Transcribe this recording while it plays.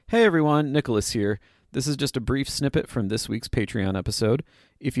Hey everyone, Nicholas here. This is just a brief snippet from this week's Patreon episode.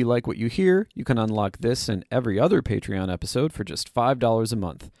 If you like what you hear, you can unlock this and every other Patreon episode for just $5 a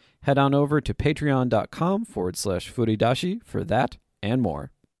month. Head on over to patreon.com/furidashi for that and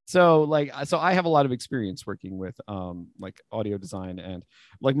more. So I have a lot of experience working with audio design, and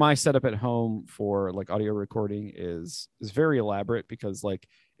like my setup at home for like audio recording is very elaborate because like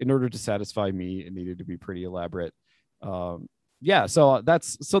in order to satisfy me, it needed to be pretty elaborate.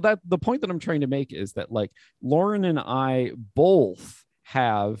 That the point that I'm trying to make is that like Lauren and I both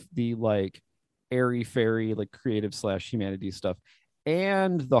have the like airy fairy like creative / humanities stuff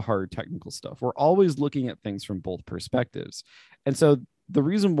and the hard technical stuff. We're always looking at things from both perspectives. And so the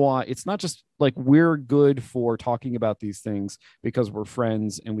reason why it's not just like we're good for talking about these things because we're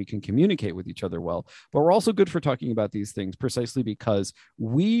friends and we can communicate with each other well, but we're also good for talking about these things precisely because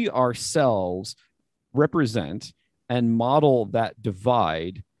we ourselves represent and model that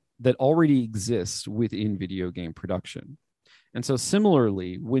divide that already exists within video game production. And so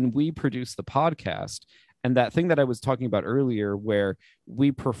similarly, when we produce the podcast, and that thing that I was talking about earlier, where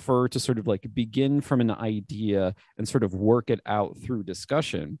we prefer to sort of like begin from an idea and sort of work it out through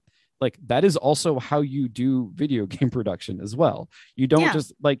discussion, like that is also how you do video game production as well. You don't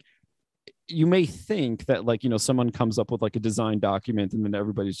just like, you may think that like, you know, someone comes up with like a design document and then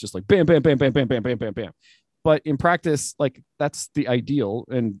everybody's just like bam, bam, bam, bam, bam, bam, bam, bam, bam. But in practice, like that's the ideal.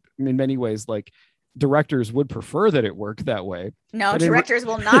 And in many ways, like directors would prefer that it work that way. No, directors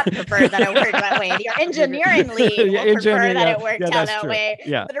will not prefer that it work that way. Your engineering lead will prefer that it worked out that way.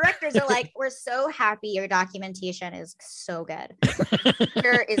 Yeah. The directors are like, we're so happy your documentation is so good.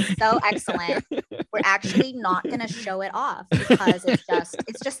 Picture is so excellent. We're actually not going to show it off because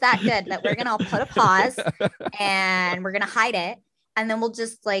it's just that good that we're going to put a pause and we're going to hide it. And then we'll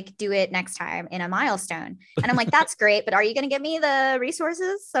just like do it next time in a milestone. And I'm like, that's great. But are you going to give me the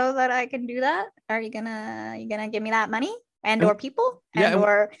resources so that I can do that? Are you going to give me that money or people?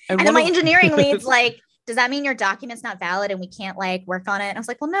 And then my engineering lead's like, does that mean your document's not valid and we can't like work on it? And I was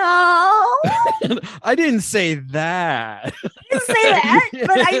like, well, no. I didn't say that. I didn't say that,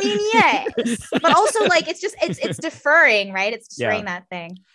 but I mean, yes. But also like, it's deferring, right? It's deferring that thing.